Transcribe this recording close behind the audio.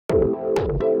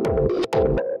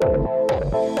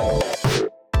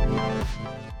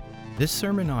This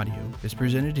sermon audio is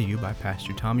presented to you by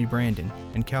Pastor Tommy Brandon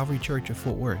and Calvary Church of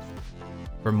Fort Worth.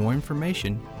 For more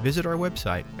information, visit our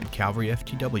website at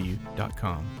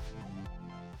calvaryftw.com.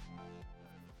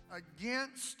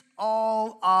 Against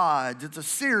All Odds. It's a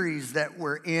series that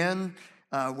we're in.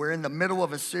 We're in the middle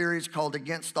of a series called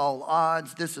Against All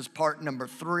Odds. This is part number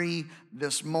 3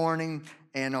 this morning.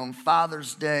 And on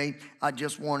Father's Day, I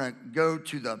just want to go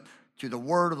to the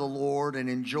Word of the Lord and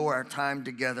enjoy our time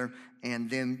together.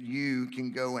 And then you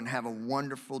can go and have a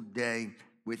wonderful day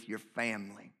with your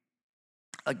family.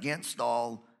 Against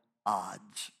All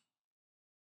Odds.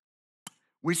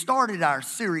 We started our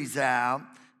series out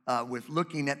with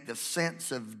looking at the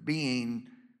sense of being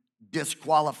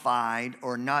disqualified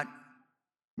or not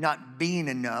being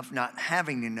enough, not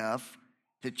having enough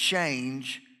to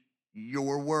change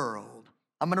your world.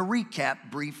 I'm going to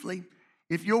recap briefly.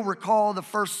 If you'll recall, the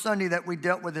first Sunday that we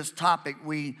dealt with this topic,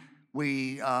 we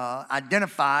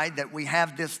identified that we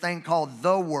have this thing called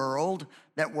the world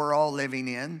that we're all living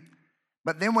in.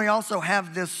 But then we also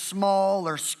have this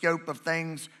smaller scope of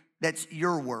things that's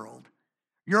your world.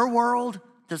 Your world,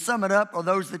 to sum it up, are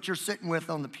those that you're sitting with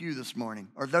on the pew this morning,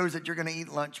 or those that you're going to eat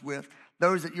lunch with,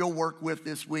 those that you'll work with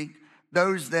this week,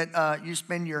 those that you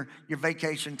spend your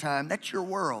vacation time. That's your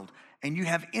world, and you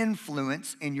have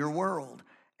influence in your world.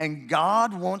 And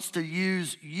God wants to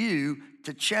use you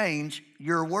to change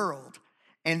your world.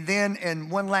 And then, in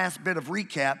one last bit of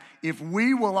recap, if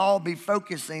we will all be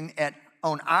focusing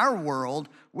on our world,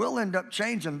 we'll end up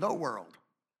changing the world.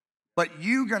 But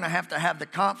you're going to have the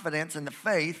confidence and the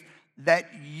faith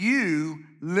that you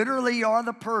literally are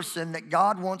the person that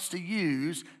God wants to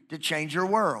use to change your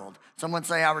world. Someone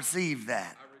say, I receive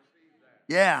that.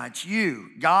 Yeah, it's you.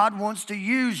 God wants to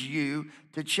use you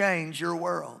to change your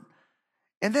world.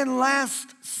 And then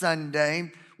last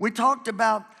Sunday, we talked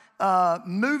about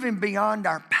moving beyond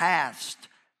our past.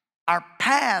 Our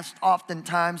past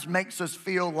oftentimes makes us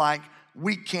feel like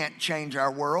we can't change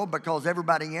our world because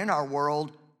everybody in our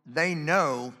world, they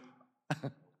know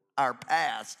our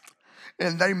past.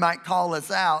 And they might call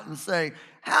us out and say,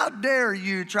 how dare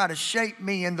you try to shape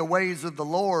me in the ways of the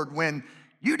Lord when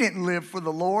you didn't live for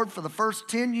the Lord for the first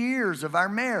 10 years of our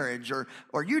marriage, or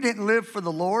you didn't live for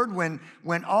the Lord when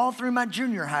all through my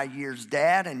junior high years,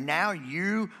 Dad, and now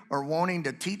you are wanting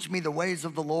to teach me the ways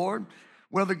of the Lord.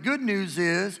 Well, the good news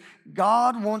is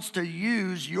God wants to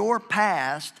use your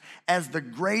past as the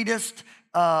greatest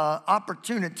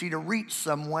opportunity to reach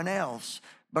someone else,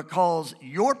 because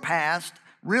your past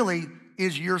really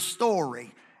is your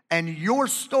story, and your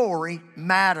story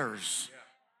matters.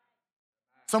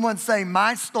 Someone say,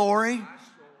 my story,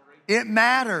 it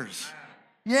matters.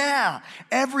 Yeah,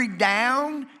 every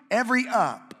down, every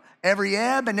up, every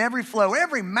ebb and every flow,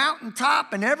 every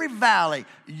mountaintop and every valley,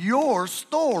 your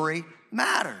story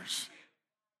matters.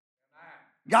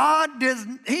 God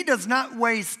does not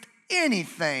waste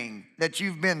anything that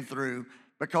you've been through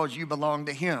because you belong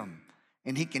to Him.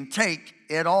 And He can take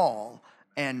it all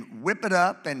and whip it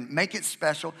up and make it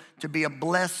special to be a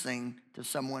blessing to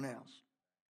someone else.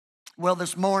 Well,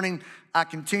 this morning, I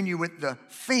continue with the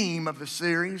theme of the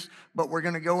series, but we're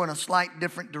going to go in a slight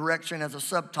different direction as a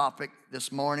subtopic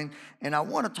this morning. And I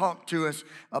want to talk to us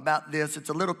about this. It's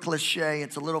a little cliche.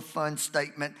 It's a little fun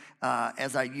statement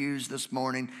as I use this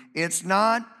morning. It's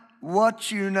not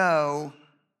what you know,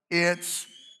 it's...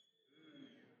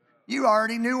 You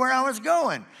already knew where I was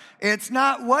going. It's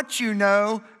not what you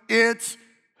know, it's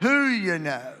who you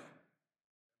know.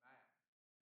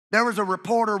 There was a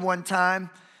reporter one time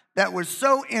that was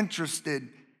so interested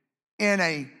in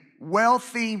a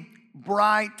wealthy,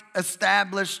 bright,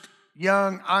 established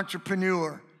young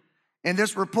entrepreneur. And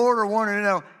this reporter wanted to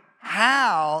know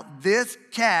how this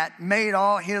cat made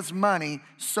all his money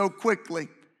so quickly.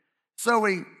 So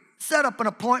he set up an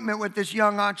appointment with this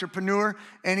young entrepreneur,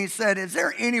 and he said, is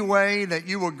there any way that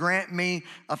you will grant me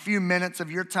a few minutes of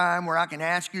your time where I can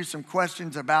ask you some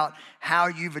questions about how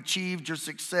you've achieved your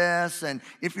success? And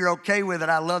if you're okay with it,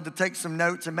 I'd love to take some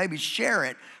notes and maybe share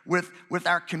it with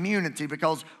our community,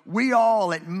 because we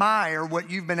all admire what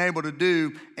you've been able to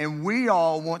do, and we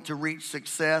all want to reach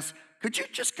success. Could you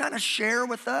just kind of share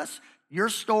with us your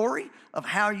story of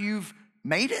how you've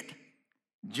made it?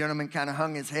 Gentleman kind of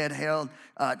hung his head, held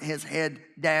his head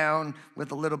down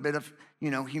with a little bit of,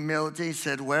 humility. He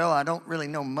said, well, I don't really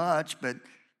know much, but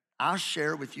I'll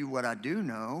share with you what I do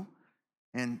know.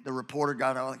 And the reporter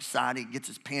got all excited, gets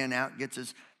his pen out, gets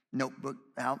his notebook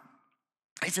out.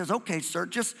 He says, okay, sir,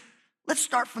 just let's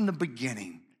start from the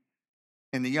beginning.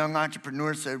 And the young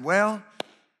entrepreneur said, well,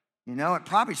 it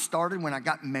probably started when I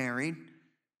got married.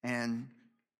 And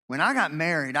when I got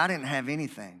married, I didn't have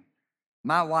anything.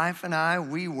 My wife and I,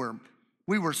 we were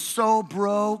We were so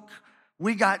broke.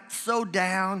 We got so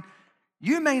down.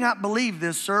 You may not believe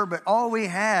this, sir, but all we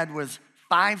had was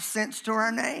 5 cents to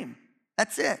our name.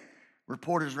 That's it.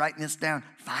 Reporter's writing this down.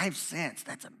 5 cents.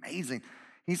 That's amazing.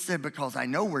 He said, because I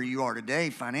know where you are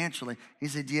today financially. He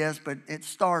said, yes, but it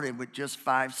started with just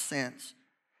 5 cents.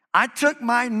 I took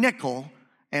my nickel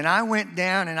and I went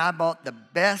down and I bought the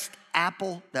best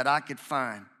apple that I could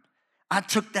find. I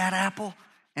took that apple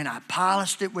and I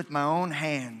polished it with my own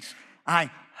hands. I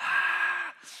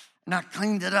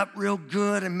cleaned it up real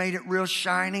good and made it real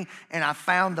shiny, and I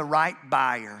found the right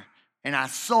buyer. And I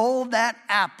sold that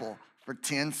apple for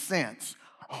 10 cents.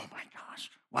 Oh my gosh.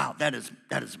 Wow, that is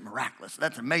miraculous.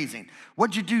 That's amazing.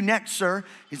 What'd you do next, sir?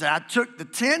 He said, I took the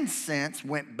 10 cents,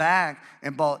 went back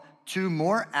and bought 2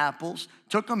 more apples,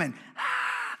 took them and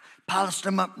polished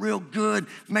them up real good,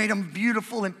 made them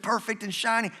beautiful and perfect and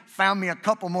shiny, found me a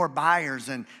couple more buyers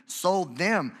and sold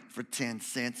them for 10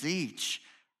 cents each.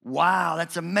 Wow,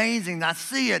 that's amazing. I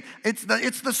see it. It's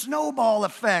the snowball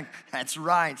effect. That's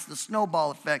right, it's the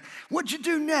snowball effect. What'd you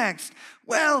do next?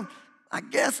 Well, I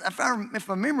guess if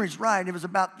my memory's right, it was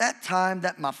about that time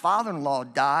that my father-in-law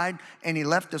died and he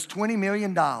left us $20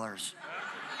 million.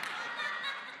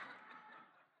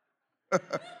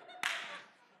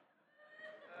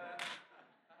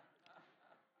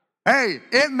 Hey,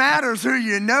 it matters who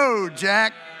you know,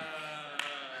 Jack.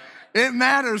 It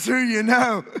matters who you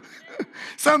know.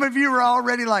 Some of you are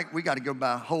already like, we got to go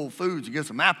buy Whole Foods and get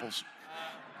some apples.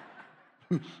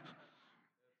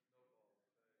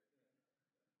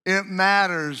 It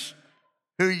matters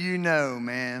who you know,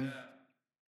 man.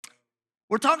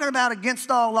 We're talking about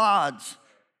against all odds.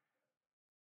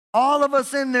 All of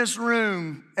us in this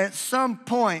room, at some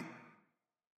point,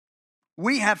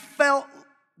 we have felt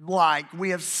like,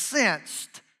 we have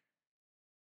sensed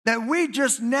that we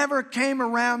just never came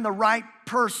around the right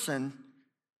person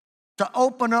to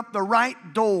open up the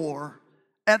right door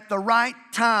at the right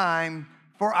time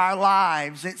for our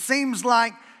lives. It seems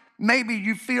like maybe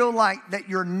you feel like that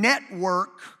your network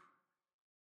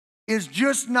is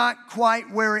just not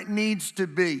quite where it needs to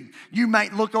be. You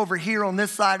might look over here on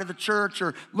this side of the church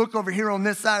or look over here on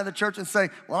this side of the church and say,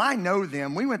 well, I know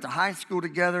them. We went to high school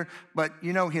together, but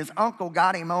you know, his uncle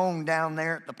got him on down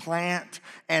there at the plant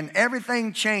and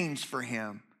everything changed for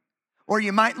him. Or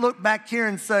you might look back here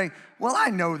and say, well, I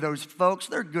know those folks.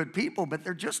 They're good people, but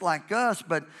they're just like us.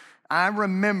 But I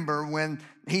remember when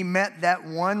he met that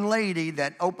one lady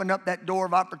that opened up that door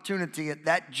of opportunity at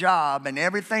that job and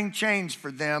everything changed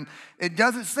for them. It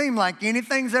doesn't seem like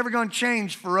anything's ever going to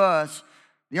change for us.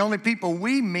 The only people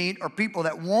we meet are people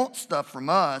that want stuff from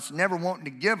us, never wanting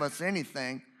to give us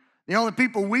anything. The only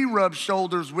people we rub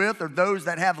shoulders with are those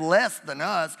that have less than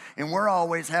us, and we're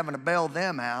always having to bail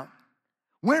them out.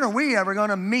 When are we ever going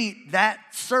to meet that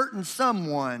certain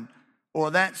someone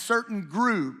or that certain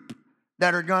group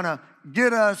that are going to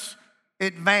get us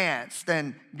advanced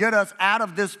and get us out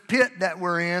of this pit that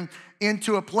we're in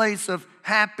into a place of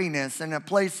happiness and a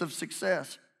place of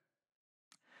success?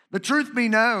 The truth be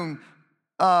known,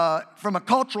 from a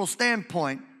cultural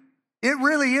standpoint, it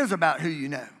really is about who you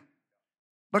know.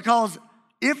 Because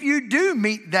if you do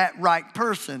meet that right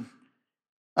person,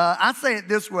 I say it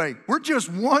this way, we're just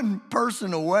one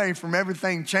person away from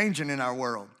everything changing in our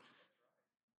world.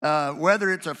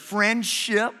 Whether it's a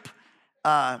friendship,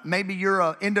 maybe you're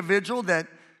an individual that,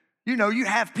 you know, you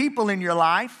have people in your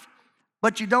life,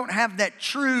 but you don't have that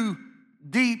true,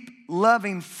 deep,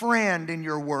 loving friend in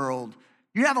your world.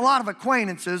 You have a lot of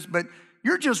acquaintances, but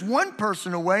you're just one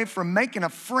person away from making a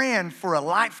friend for a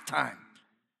lifetime.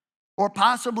 Or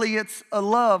possibly it's a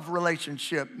love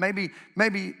relationship. Maybe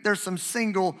there's some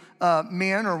single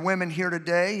men or women here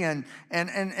today,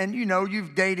 and you know,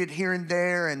 you've dated here and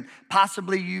there, and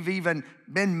possibly you've even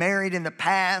been married in the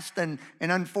past, and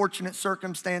unfortunate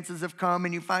circumstances have come,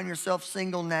 and you find yourself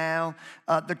single now.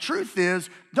 The truth is,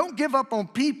 don't give up on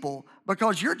people,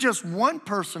 because you're just one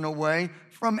person away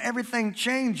from everything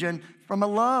changing from a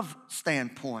love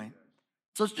standpoint.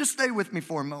 So just stay with me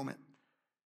for a moment.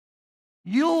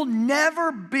 You'll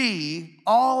never be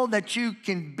all that you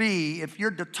can be if you're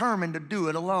determined to do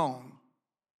it alone.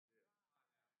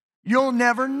 You'll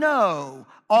never know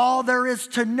all there is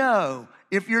to know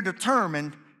if you're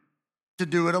determined to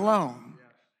do it alone.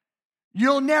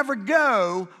 You'll never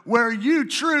go where you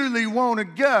truly want to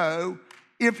go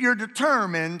if you're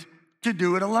determined to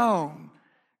do it alone.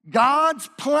 God's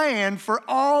plan for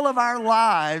all of our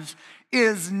lives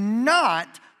is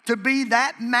not to be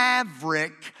that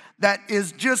maverick that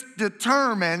is just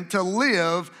determined to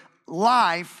live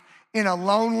life in a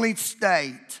lonely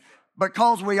state.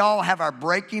 because we all have our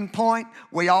breaking point,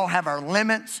 we all have our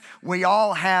limits, we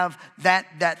all have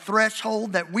that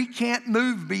threshold that we can't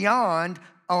move beyond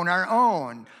on our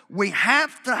own. We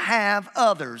have to have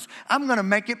others. I'm going to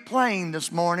make it plain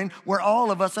this morning where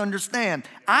all of us understand.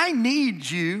 I need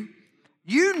you,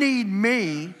 you need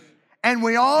me, and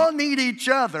we all need each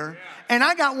other. And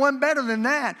I got one better than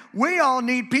that. We all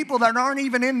need people that aren't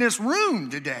even in this room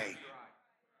today.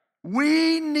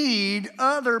 We need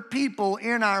other people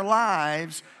in our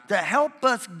lives to help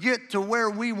us get to where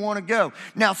we want to go.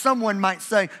 Now, someone might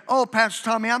say, oh, Pastor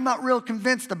Tommy, I'm not real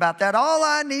convinced about that. All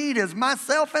I need is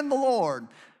myself and the Lord.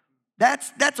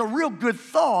 That's a real good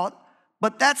thought,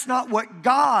 but that's not what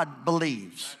God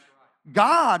believes.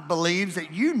 God believes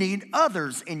that you need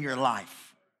others in your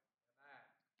life.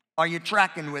 Are you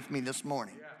tracking with me this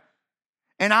morning?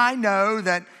 And I know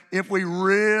that if we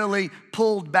really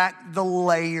pulled back the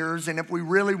layers and if we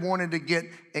really wanted to get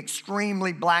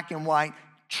extremely black and white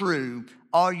true,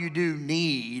 all you do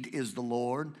need is the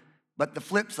Lord. But the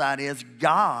flip side is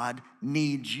God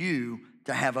needs you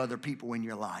to have other people in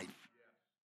your life.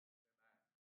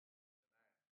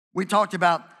 We talked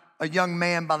about a young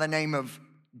man by the name of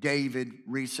David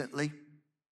recently.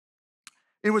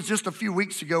 It was just a few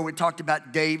weeks ago we talked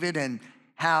about David and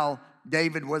how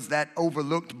David was that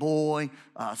overlooked boy,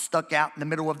 stuck out in the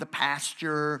middle of the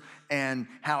pasture, and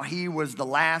how he was the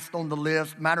last on the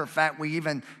list. Matter of fact, we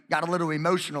even got a little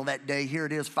emotional that day. Here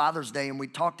it is, Father's Day, and we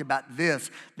talked about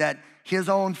this, that his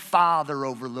own father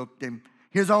overlooked him.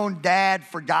 His own dad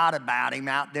forgot about him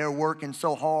out there working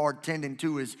so hard, tending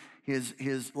to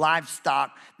his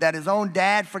livestock, that his own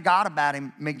dad forgot about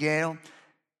him, Miguel.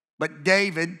 But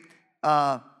David,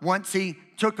 once he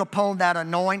took upon that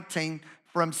anointing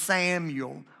from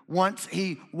Samuel, once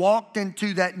he walked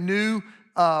into that new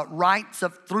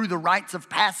through the rites of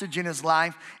passage in his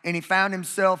life, and he found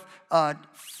himself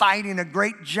fighting a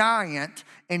great giant,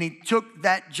 and he took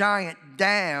that giant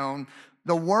down,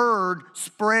 the word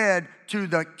spread to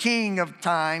the king of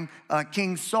time,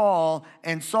 King Saul,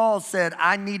 and Saul said,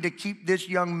 I need to keep this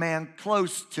young man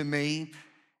close to me.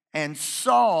 And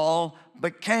Saul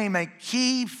became a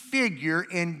key figure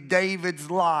in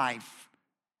David's life.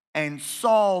 And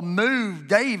Saul moved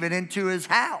David into his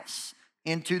house,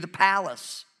 into the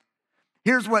palace.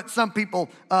 Here's what some people,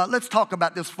 let's talk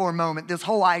about this for a moment, this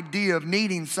whole idea of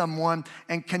needing someone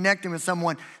and connecting with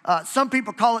someone. Some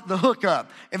people call it the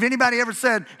hookup. If anybody ever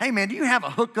said, hey man, do you have a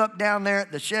hookup down there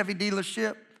at the Chevy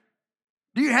dealership?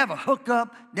 Do you have a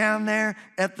hookup down there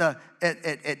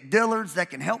at Dillard's that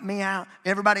can help me out?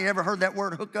 Everybody ever heard that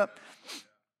word hookup?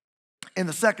 In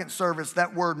the second service,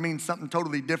 that word means something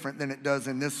totally different than it does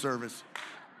in this service.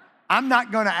 I'm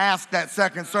not going to ask that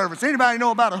second service. Anybody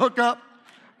know about a hookup?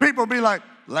 People be like,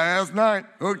 last night,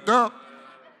 hooked up.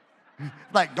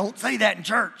 Like, don't say that in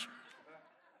church.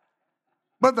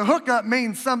 But the hookup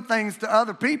means some things to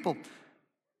other people.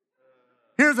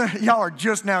 Y'all are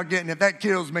just now getting it. That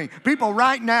kills me. People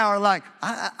right now are like,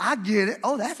 I get it.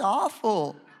 Oh, that's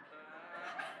awful.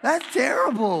 That's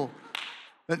terrible.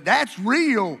 But that's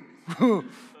real.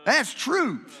 That's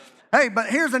true. Hey, but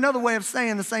here's another way of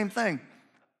saying the same thing.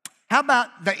 How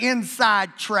about the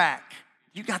inside track?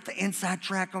 You got the inside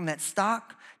track on that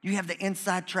stock? You have the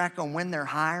inside track on when they're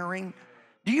hiring?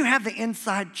 Do you have the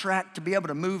inside track to be able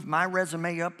to move my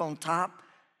resume up on top?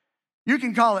 You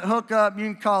can call it hookup, you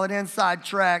can call it inside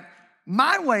track.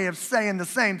 My way of saying the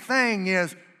same thing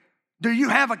is, do you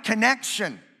have a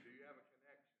connection?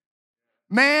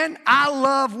 Man, I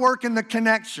love working the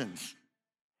connections.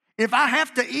 If I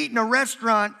have to eat in a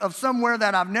restaurant of somewhere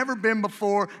that I've never been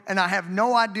before and I have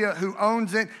no idea who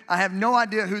owns it, I have no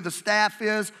idea who the staff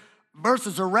is,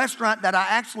 versus a restaurant that I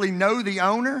actually know the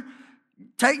owner,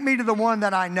 take me to the one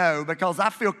that I know because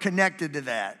I feel connected to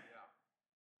that.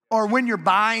 Or when you're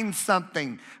buying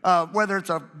something, whether it's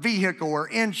a vehicle or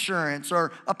insurance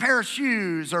or a pair of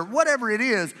shoes or whatever it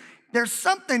is, there's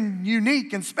something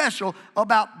unique and special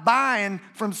about buying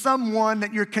from someone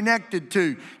that you're connected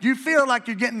to. You feel like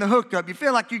you're getting the hookup. You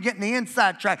feel like you're getting the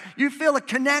inside track. You feel a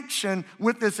connection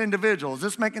with this individual. Is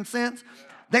this making sense?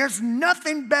 There's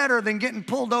nothing better than getting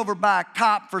pulled over by a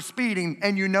cop for speeding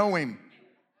and you know him.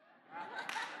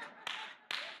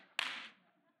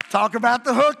 Talk about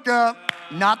the hookup,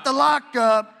 not the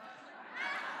lockup.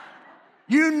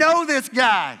 You know this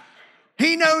guy.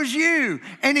 He knows you,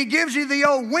 and he gives you the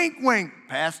old wink, wink.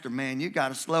 Pastor, man, you got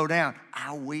to slow down.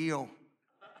 I will.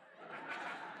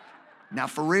 Now,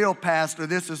 for real, Pastor,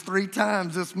 this is 3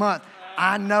 times this month.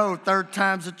 I know, 3rd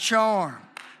time's a charm.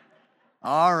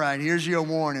 All right, here's your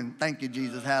warning. Thank you,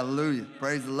 Jesus. Hallelujah.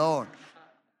 Praise the Lord.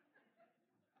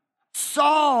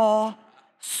 Saul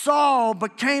Saul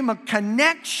became a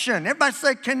connection. Everybody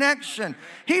say connection.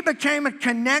 He became a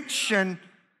connection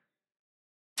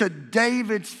to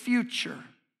David's future.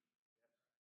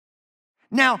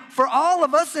 Now, for all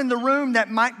of us in the room that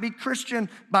might be Christian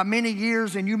by many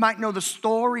years and you might know the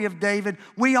story of David,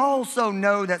 we also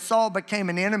know that Saul became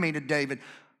an enemy to David.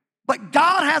 But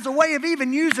God has a way of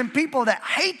even using people that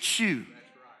hate you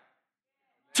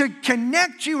to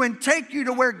connect you and take you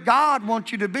to where God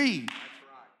wants you to be.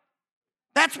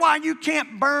 That's why you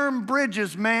can't burn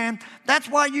bridges, man. That's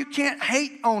why you can't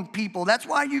hate on people. That's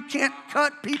why you can't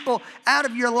cut people out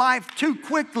of your life too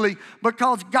quickly,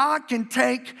 because God can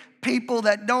take people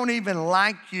that don't even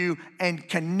like you and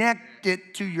connect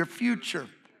it to your future.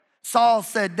 Saul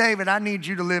said, David, I need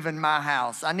you to live in my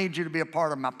house. I need you to be a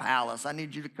part of my palace. I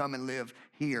need you to come and live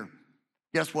here.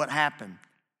 Guess what happened?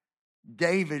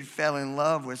 David fell in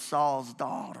love with Saul's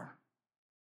daughter.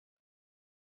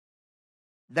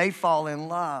 They fall in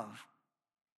love.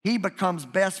 He becomes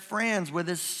best friends with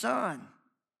his son.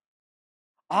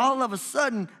 All of a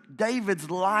sudden, David's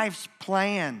life's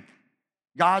plan,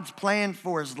 God's plan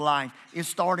for his life, is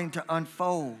starting to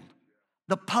unfold.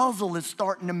 The puzzle is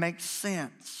starting to make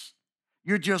sense.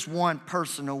 You're just one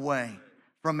person away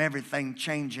from everything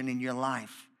changing in your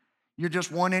life. You're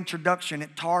just one introduction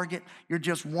at Target. You're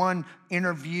just one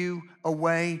interview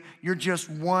away. You're just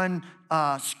one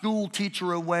school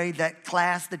teacher away. That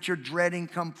class that you're dreading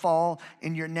come fall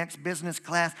in your next business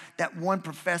class, that one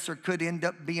professor could end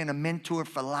up being a mentor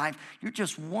for life. You're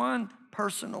just one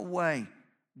person away.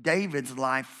 David's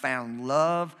life found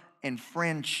love and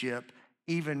friendship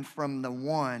even from the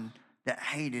one that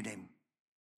hated him.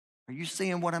 Are you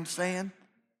seeing what I'm saying?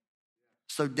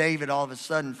 So David all of a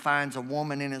sudden finds a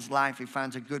woman in his life. He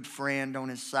finds a good friend on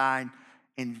his side.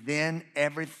 And then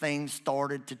everything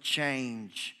started to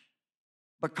change,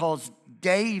 because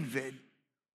David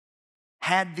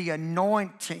had the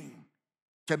anointing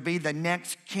to be the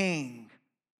next king,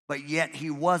 but yet he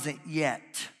wasn't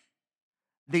yet.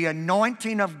 The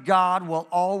anointing of God will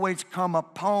always come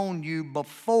upon you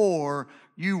before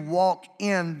you walk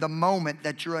in the moment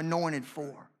that you're anointed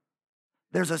for.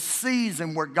 There's a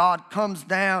season where God comes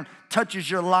down, touches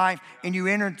your life, and you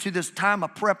enter into this time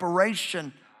of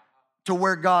preparation to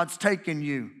where God's taking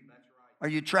you. Are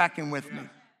you tracking with me?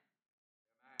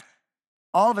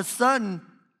 All of a sudden,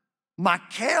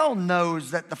 Michal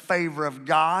knows that the favor of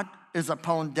God is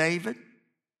upon David.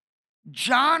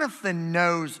 Jonathan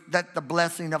knows that the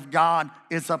blessing of God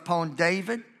is upon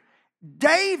David.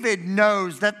 David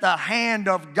knows that the hand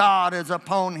of God is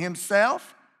upon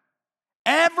himself.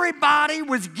 Everybody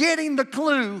was getting the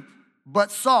clue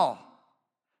but Saul.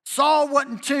 Saul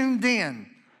wasn't tuned in.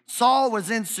 Saul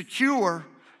was insecure.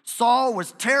 Saul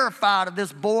was terrified of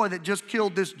this boy that just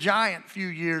killed this giant a few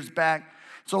years back.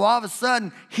 So all of a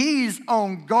sudden, he's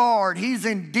on guard. He's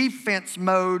in defense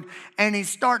mode, and he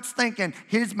starts thinking,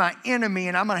 here's my enemy,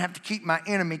 and I'm going to have to keep my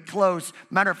enemy close.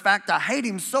 Matter of fact, I hate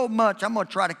him so much, I'm going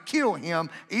to try to kill him.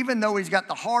 Even though he's got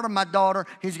the heart of my daughter,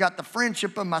 he's got the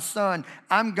friendship of my son,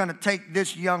 I'm going to take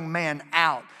this young man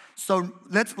out. So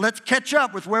let's catch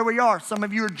up with where we are. Some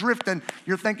of you are drifting.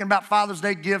 You're thinking about Father's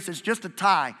Day gifts. It's just a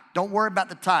tie. Don't worry about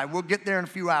the tie. We'll get there in a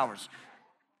few hours.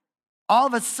 All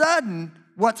of a sudden,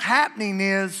 what's happening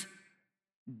is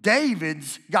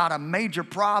David's got a major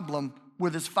problem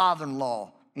with his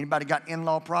father-in-law. Anybody got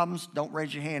in-law problems? Don't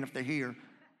raise your hand if they're here.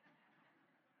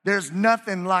 There's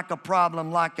nothing like a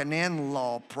problem like an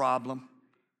in-law problem.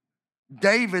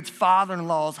 David's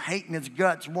father-in-law's hating his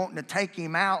guts, wanting to take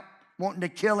him out, wanting to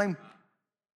kill him.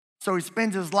 So he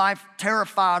spends his life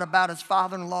terrified about his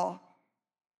father-in-law.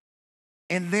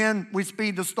 And then we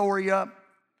speed the story up.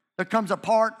 There comes a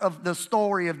part of the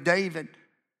story of David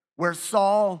where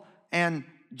Saul and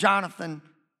Jonathan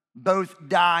both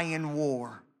die in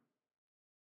war.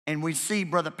 And we see,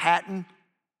 Brother Patton,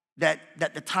 that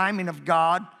the timing of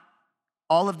God,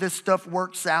 all of this stuff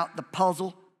works out, the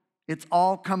puzzle, it's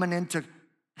all coming into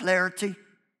clarity.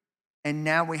 And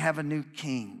now we have a new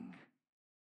king.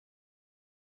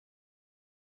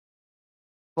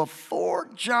 Before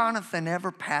Jonathan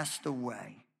ever passed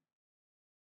away,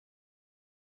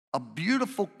 a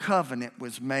beautiful covenant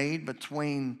was made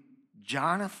between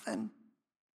Jonathan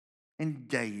and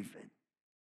David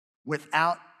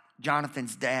without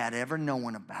Jonathan's dad ever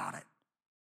knowing about it.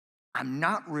 I'm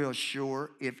not real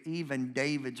sure if even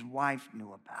David's wife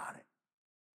knew about it.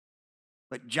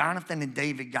 But Jonathan and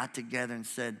David got together and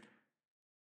said,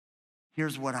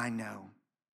 here's what I know.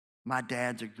 My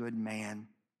dad's a good man,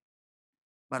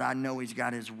 but I know he's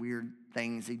got his weird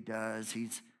things he does.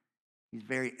 He's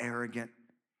very arrogant.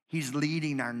 He's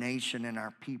leading our nation and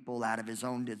our people out of his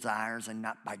own desires and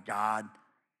not by God.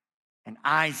 and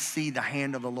I see the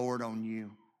hand of the Lord on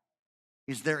you.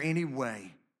 Is there any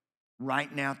way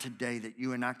right now today that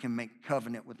you and I can make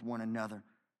covenant with one another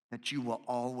that you will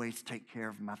always take care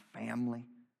of my family?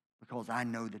 Because I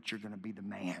know that you're going to be the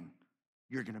man.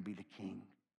 You're going to be the king.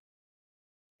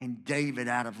 And David,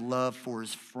 out of love for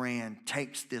his friend,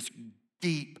 takes this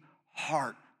deep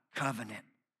heart covenant.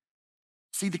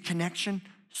 See the connection?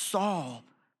 Saul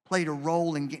played a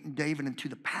role in getting David into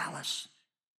the palace.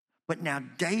 But now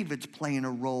David's playing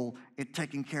a role in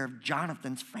taking care of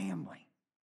Jonathan's family.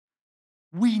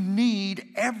 We need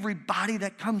everybody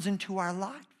that comes into our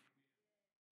life.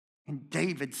 And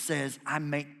David says, I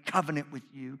make covenant with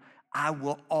you. I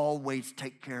will always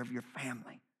take care of your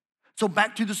family. So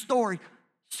back to the story.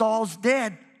 Saul's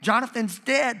dead. Jonathan's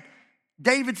dead.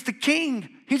 David's the king.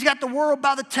 He's got the world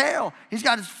by the tail. He's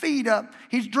got his feet up.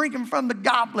 He's drinking from the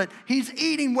goblet. He's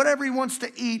eating whatever he wants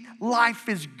to eat. Life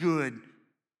is good.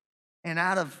 And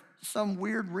out of some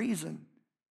weird reason,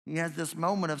 he has this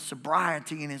moment of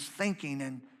sobriety in his thinking,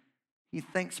 and he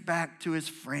thinks back to his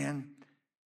friend.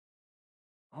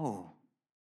 Oh,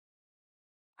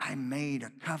 I made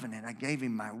a covenant. I gave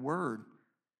him my word.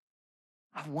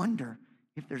 I wonder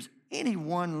if there's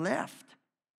anyone left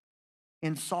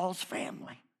in Saul's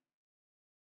family,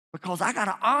 because I got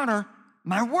to honor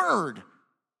my word.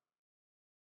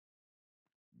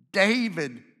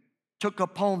 David took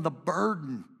upon the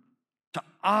burden to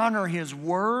honor his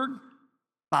word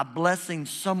by blessing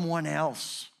someone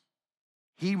else.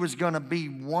 He was going to be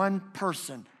one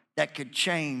person that could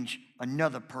change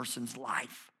another person's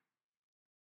life.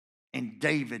 And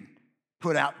David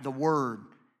put out the word.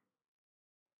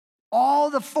 All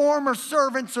the former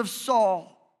servants of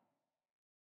Saul,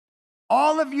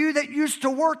 all of you that used to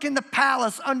work in the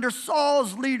palace under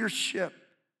Saul's leadership,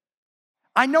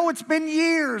 I know it's been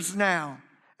years now,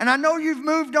 and I know you've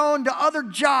moved on to other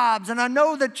jobs, and I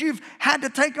know that you've had to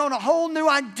take on a whole new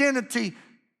identity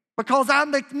because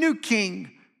I'm the new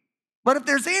king. But if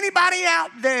there's anybody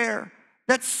out there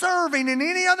that's serving in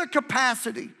any other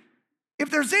capacity, if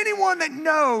there's anyone that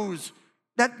knows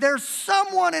that there's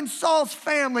someone in Saul's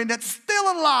family that's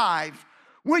still alive,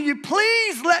 will you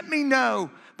please let me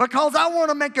know? Because I want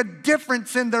to make a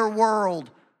difference in their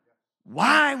world.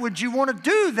 Why would you want to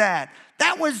do that?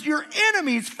 That was your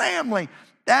enemy's family.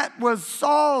 That was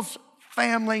Saul's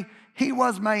family. He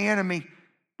was my enemy.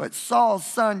 But Saul's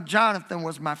son Jonathan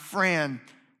was my friend,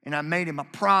 and I made him a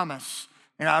promise,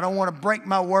 and I don't want to break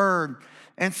my word.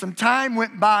 And some time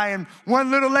went by, and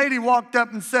one little lady walked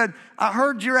up and said, I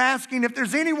heard you're asking if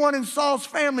there's anyone in Saul's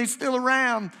family still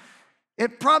around.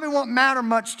 It probably won't matter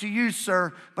much to you,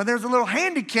 sir, but there's a little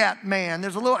handicapped man.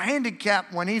 There's a little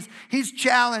handicapped one. He's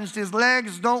challenged. His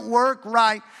legs don't work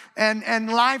right,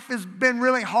 and life has been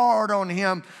really hard on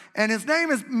him. And his name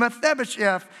is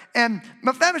Mephibosheth, and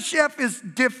Mephibosheth is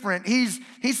different.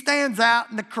 He stands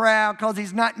out in the crowd because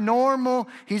he's not normal.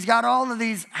 He's got all of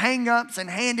these hang-ups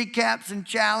and handicaps and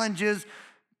challenges,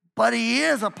 but he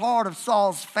is a part of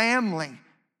Saul's family.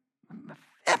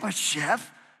 Mephibosheth,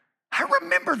 I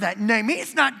remember that name.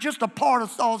 He's not just a part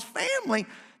of Saul's family.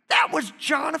 That was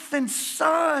Jonathan's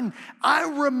son. I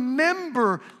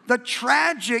remember the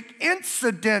tragic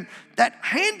incident that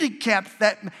handicaps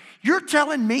that. You're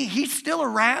telling me he's still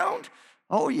around?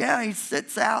 Oh yeah, he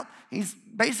sits out. He's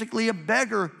basically a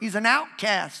beggar. He's an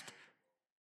outcast.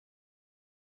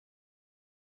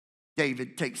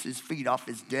 David takes his feet off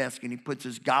his desk and he puts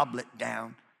his goblet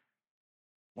down,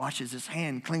 washes his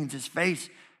hand, cleans his face,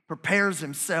 prepares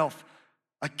himself.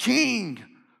 A king,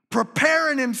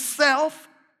 preparing himself.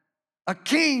 A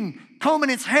king, combing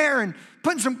his hair and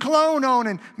putting some cologne on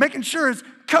and making sure his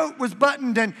coat was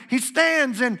buttoned, and he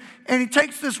stands and he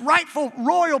takes this rightful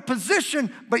royal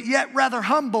position, but yet rather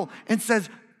humble, and says,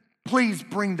 please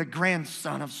bring the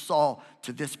grandson of Saul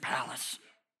to this palace.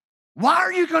 Why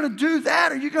are you going to do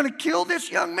that? Are you going to kill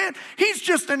this young man? He's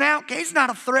just an outcast. He's not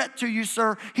a threat to you,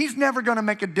 sir. He's never going to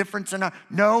make a difference in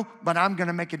No, but I'm going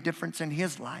to make a difference in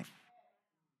his life.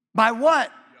 By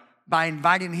what? By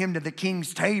inviting him to the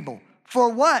king's table. For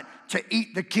what? To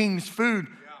eat the king's food.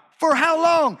 For how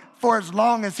long? For as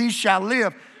long as he shall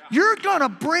live. You're gonna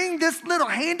bring this little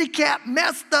handicapped,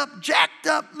 messed up, jacked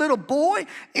up little boy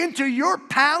into your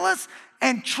palace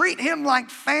and treat him like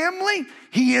family?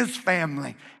 He is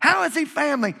family. How is he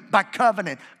family? By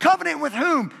covenant. Covenant with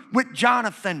whom? With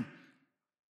Jonathan.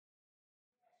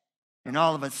 And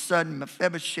all of a sudden,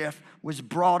 Mephibosheth was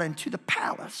brought into the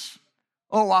palace.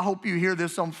 Oh, I hope you hear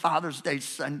this on Father's Day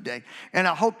Sunday. And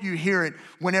I hope you hear it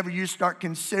whenever you start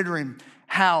considering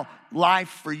how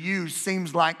life for you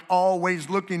seems like always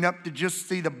looking up to just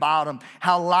see the bottom.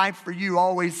 How life for you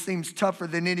always seems tougher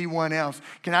than anyone else.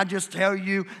 Can I just tell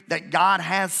you that God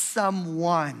has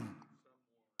someone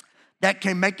that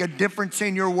can make a difference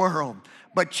in your world?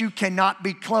 But you cannot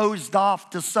be closed off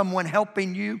to someone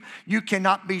helping you. You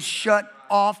cannot be shut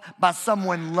off by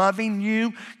someone loving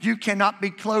you. You cannot be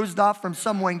closed off from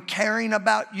someone caring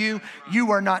about you.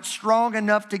 You are not strong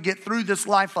enough to get through this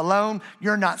life alone.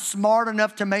 You're not smart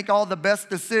enough to make all the best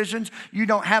decisions. You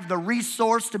don't have the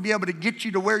resource to be able to get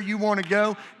you to where you want to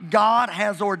go. God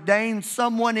has ordained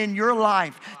someone in your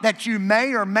life that you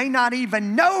may or may not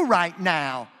even know right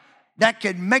now that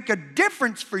could make a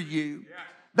difference for you.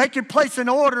 They could place an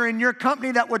order in your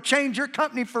company that would change your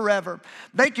company forever.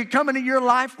 They could come into your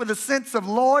life with a sense of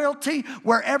loyalty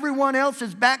where everyone else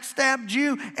has backstabbed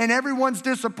you and everyone's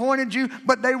disappointed you,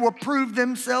 but they will prove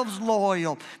themselves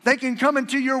loyal. They can come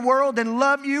into your world and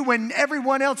love you when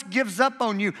everyone else gives up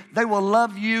on you. They will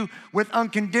love you with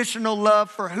unconditional love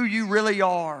for who you really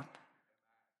are.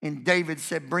 And David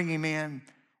said, bring him in.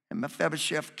 And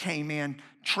Mephibosheth came in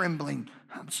trembling.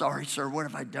 I'm sorry, sir, what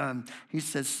have I done? He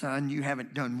says, son, you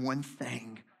haven't done one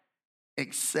thing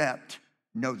except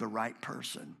know the right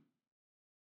person.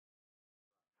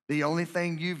 The only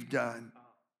thing you've done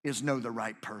is know the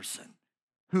right person.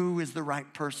 Who is the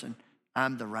right person?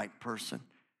 I'm the right person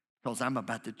because I'm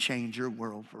about to change your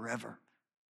world forever.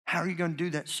 How are you going to do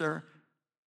that, sir?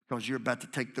 Because you're about to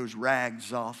take those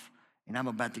rags off and I'm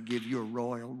about to give you a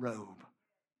royal robe.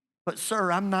 But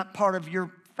sir, I'm not part of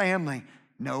your family.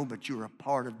 No, but you're a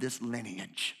part of this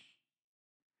lineage.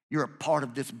 You're a part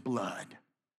of this blood.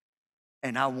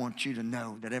 And I want you to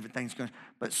know that everything's going to...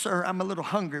 But sir, I'm a little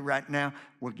hungry right now.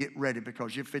 Well, get ready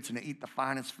because you're fixing to eat the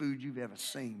finest food you've ever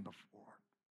seen before.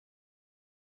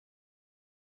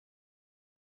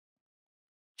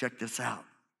 Check this out.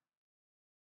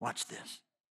 Watch this.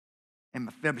 And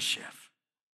Mephibosheth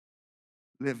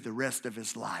lived the rest of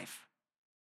his life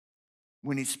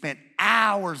when he spent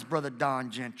hours, Brother Don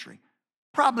Gentry,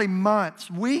 probably months,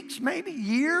 weeks, maybe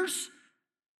years,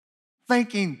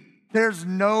 thinking there's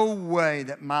no way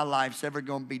that my life's ever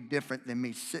going to be different than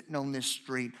me sitting on this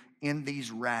street in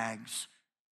these rags,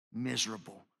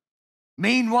 miserable.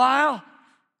 Meanwhile,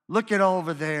 look at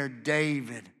over there,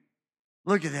 David.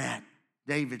 Look at that.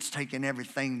 David's taken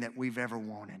everything that we've ever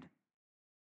wanted.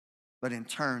 But in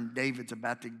turn, David's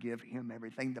about to give him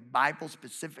everything. The Bible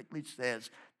specifically says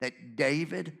that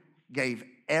David gave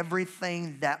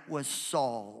everything that was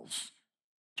Saul's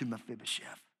to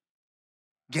Mephibosheth.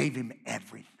 Gave him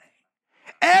everything.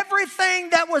 Everything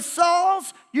that was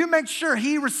Saul's, you make sure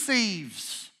he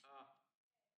receives.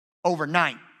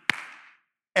 Overnight,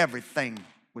 everything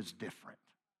was different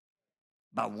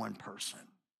by one person.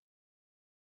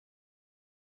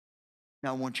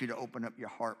 Now I want you to open up your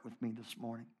heart with me this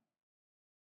morning.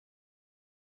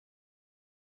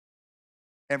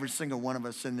 Every single one of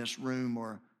us in this room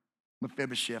are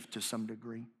Mephibosheth to some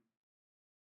degree.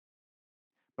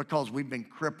 Because we've been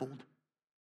crippled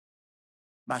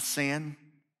by sin.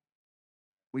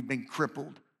 We've been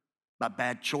crippled by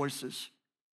bad choices.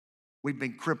 We've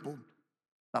been crippled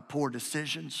by poor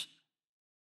decisions.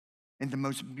 And the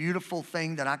most beautiful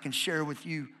thing that I can share with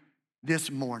you this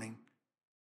morning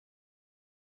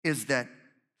is that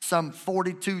some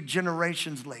 42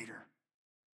 generations later,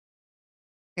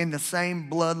 in the same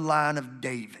bloodline of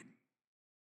David,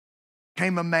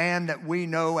 came a man that we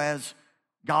know as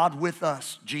God with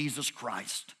us, Jesus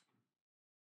Christ,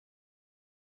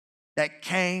 that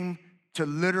came to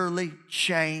literally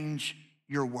change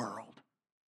your world.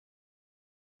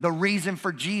 The reason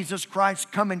for Jesus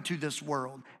Christ coming to this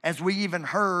world, as we even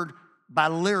heard by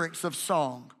lyrics of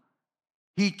song,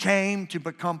 he came to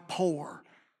become poor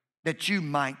that you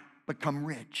might become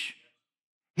rich.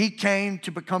 He came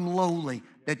to become lowly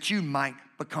that you might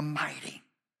become mighty.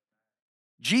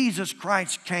 Jesus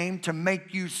Christ came to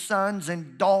make you sons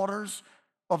and daughters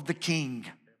of the King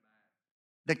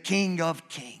of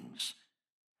Kings.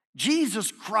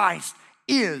 Jesus Christ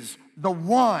is the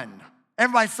one,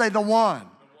 everybody say the one,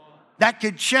 that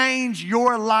could change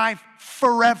your life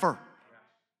forever.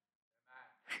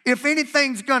 If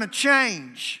anything's gonna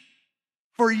change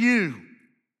for you,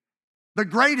 the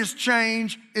greatest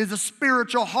change is a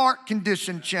spiritual heart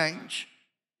condition change.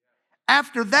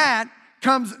 After that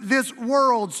comes this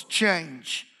world's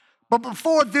change. But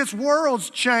before this world's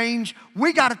change,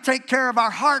 we got to take care of our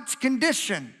heart's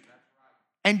condition.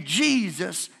 And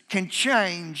Jesus can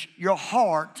change your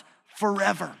heart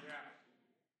forever.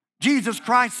 Jesus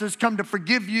Christ has come to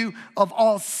forgive you of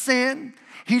all sin.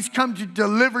 He's come to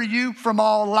deliver you from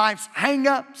all life's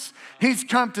hang-ups. He's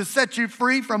come to set you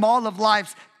free from all of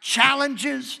life's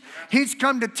challenges. He's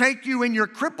come to take you in your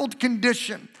crippled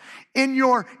condition, in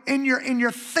your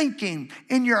thinking,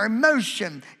 in your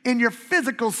emotion, in your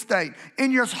physical state,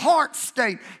 in your heart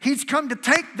state. He's come to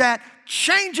take that,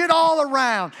 change it all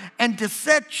around, and to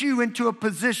set you into a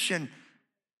position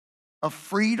of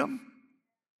freedom,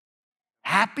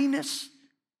 happiness,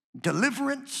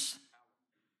 deliverance.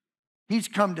 He's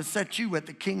come to set you at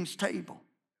the King's table.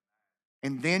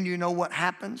 And then you know what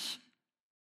happens?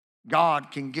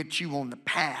 God can get you on the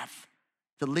path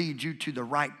to lead you to the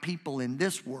right people in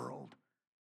this world,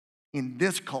 in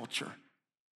this culture,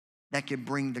 that can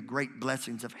bring the great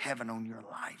blessings of heaven on your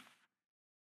life.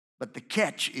 But the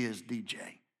catch is, DJ,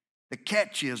 the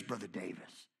catch is, Brother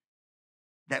Davis,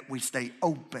 that we stay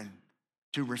open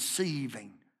to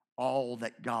receiving all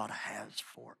that God has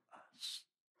for us.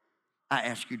 I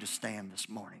ask you to stand this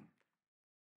morning.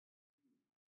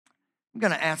 I'm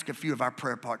going to ask a few of our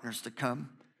prayer partners to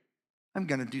come. I'm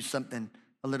going to do something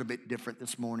a little bit different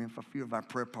this morning. If a few of our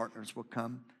prayer partners will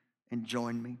come and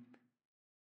join me.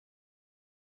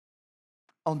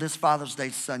 On this Father's Day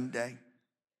Sunday,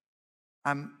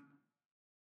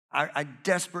 I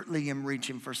desperately am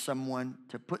reaching for someone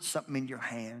to put something in your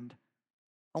hand.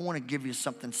 I want to give you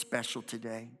something special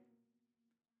today.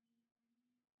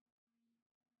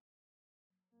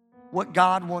 What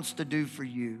God wants to do for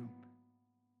you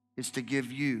is to give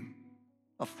you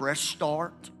a fresh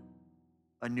start,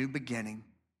 a new beginning.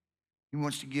 He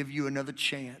wants to give you another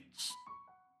chance.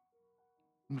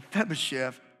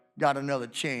 Mephibosheth got another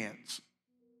chance.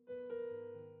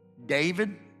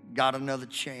 David got another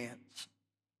chance.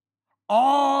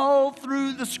 All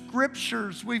through the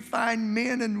scriptures, we find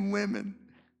men and women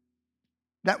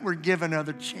that were given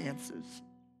other chances.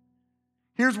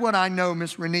 Here's what I know,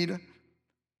 Miss Renita.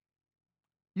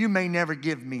 You may never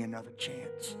give me another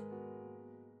chance.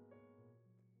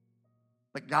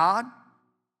 But God,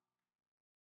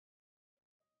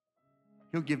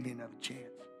 He'll give me another chance.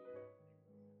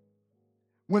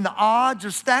 When the odds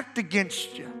are stacked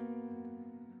against you,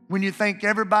 when you think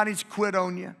everybody's quit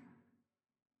on you,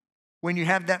 when you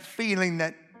have that feeling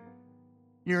that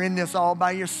you're in this all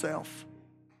by yourself.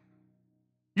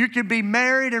 You could be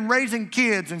married and raising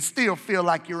kids and still feel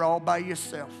like you're all by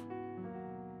yourself.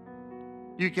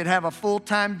 You could have a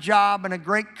full-time job and a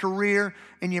great career,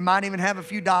 and you might even have a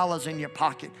few dollars in your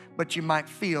pocket, but you might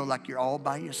feel like you're all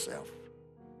by yourself.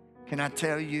 Can I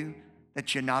tell you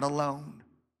that you're not alone?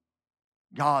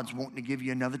 God's wanting to give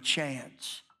you another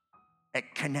chance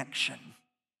at connection.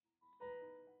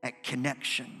 At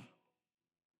connection.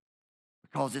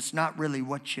 Because it's not really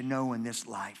what you know in this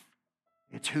life.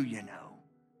 It's who you know.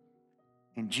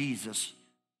 And Jesus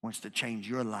wants to change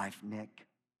your life, Nick,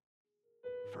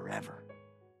 forever.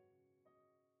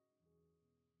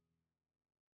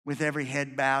 With every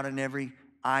head bowed and every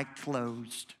eye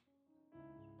closed,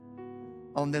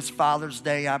 on this Father's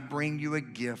Day, I bring you a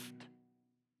gift.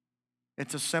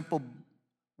 It's a simple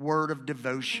word of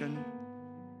devotion.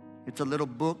 It's a little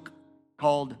book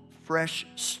called Fresh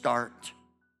Start.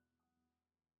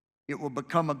 It will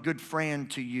become a good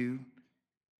friend to you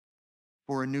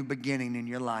for a new beginning in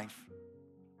your life.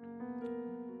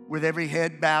 With every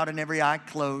head bowed and every eye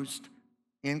closed,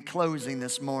 in closing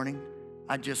this morning,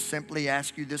 I just simply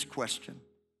ask you this question.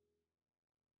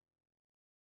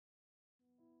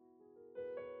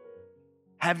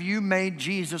 Have you made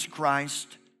Jesus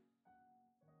Christ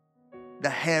the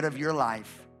head of your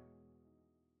life?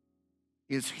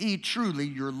 Is He truly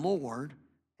your Lord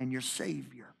and your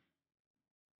Savior?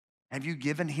 Have you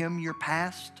given Him your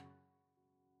past?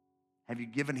 Have you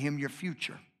given Him your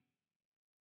future?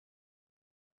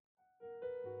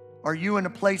 Are you in a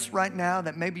place right now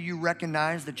that maybe you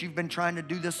recognize that you've been trying to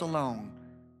do this alone?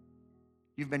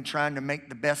 You've been trying to make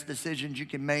the best decisions you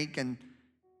can make and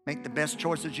make the best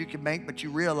choices you can make, but you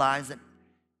realize that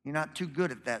you're not too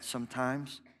good at that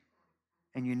sometimes,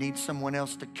 and you need someone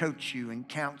else to coach you and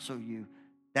counsel you.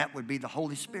 That would be the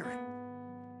Holy Spirit.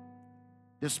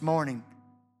 This morning,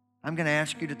 I'm going to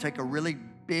ask you to take a really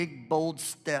big, bold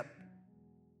step.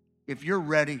 If you're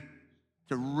ready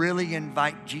to really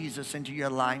invite Jesus into your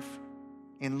life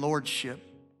in lordship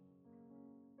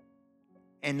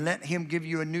and let Him give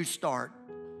you a new start,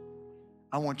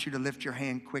 I want you to lift your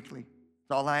hand quickly.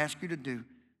 That's all I ask you to do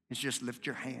is just lift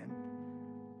your hand.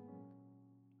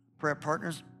 Prayer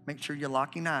partners, make sure you're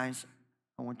locking eyes.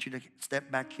 I want you to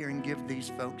step back here and give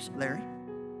these folks. Larry,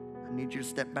 I need you to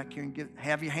step back here and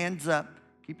have your hands up.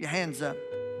 Keep your hands up.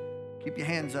 Keep your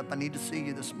hands up. I need to see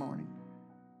you this morning.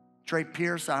 Trey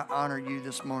Pierce, I honor you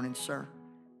this morning, sir.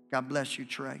 God bless you,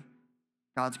 Trey.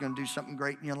 God's going to do something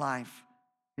great in your life.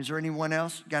 Is there anyone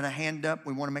else? Got a hand up?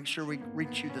 We want to make sure we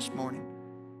reach you this morning.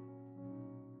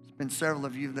 There's been several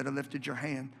of you that have lifted your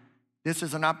hand. This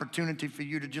is an opportunity for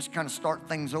you to just kind of start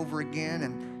things over again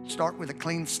and start with a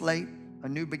clean slate, a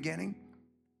new beginning.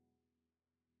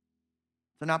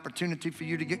 It's an opportunity for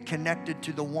you to get connected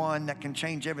to the one that can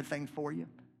change everything for you.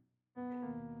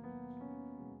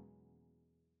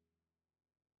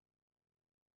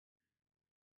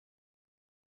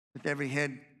 With every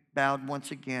head bowed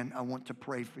once again, I want to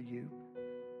pray for you.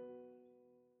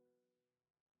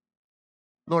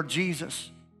 Lord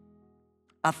Jesus,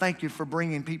 I thank you for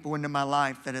bringing people into my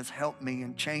life that has helped me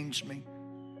and changed me.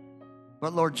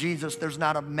 But Lord Jesus, there's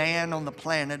not a man on the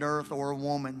planet Earth or a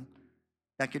woman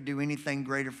that could do anything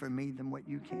greater for me than what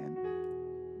you can.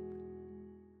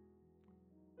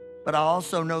 But I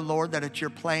also know, Lord, that it's your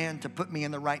plan to put me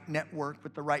in the right network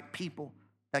with the right people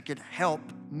that could help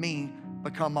me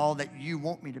become all that you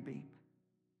want me to be.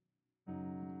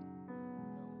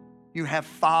 You have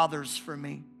fathers for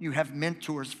me. You have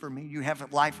mentors for me. You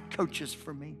have life coaches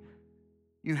for me.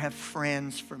 You have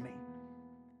friends for me.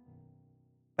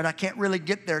 But I can't really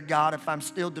get there, God, if I'm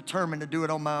still determined to do it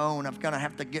on my own. I'm going to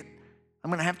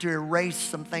have to erase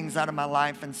some things out of my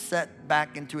life and set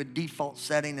back into a default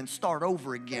setting and start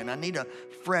over again. I need a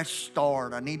fresh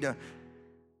start. I need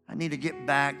to get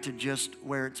back to just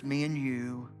where it's me and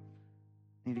you.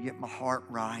 I need to get my heart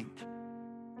right.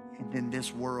 And then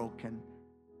this world can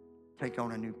take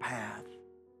on a new path.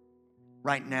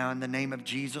 Right now, in the name of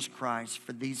Jesus Christ,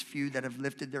 for these few that have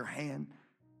lifted their hand,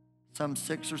 some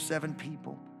 6 or 7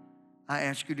 people, I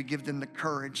ask you to give them the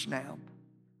courage now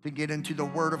to get into the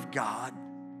Word of God,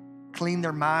 clean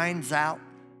their minds out,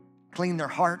 clean their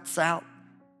hearts out,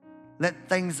 let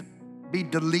things be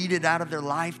deleted out of their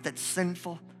life that's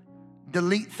sinful.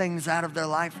 Delete things out of their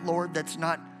life, Lord, that's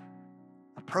not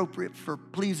appropriate for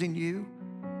pleasing you.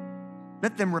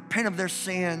 Let them repent of their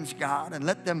sins, God, and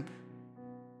let them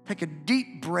take a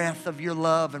deep breath of your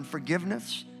love and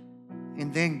forgiveness.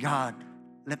 And then, God,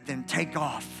 let them take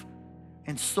off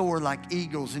and soar like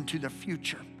eagles into the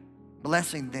future,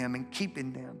 blessing them and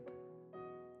keeping them,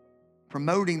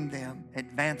 promoting them,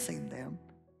 advancing them,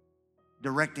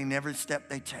 directing every step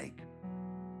they take.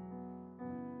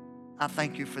 I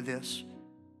thank you for this.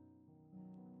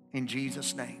 In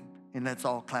Jesus' name. And let's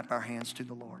all clap our hands to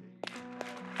the Lord.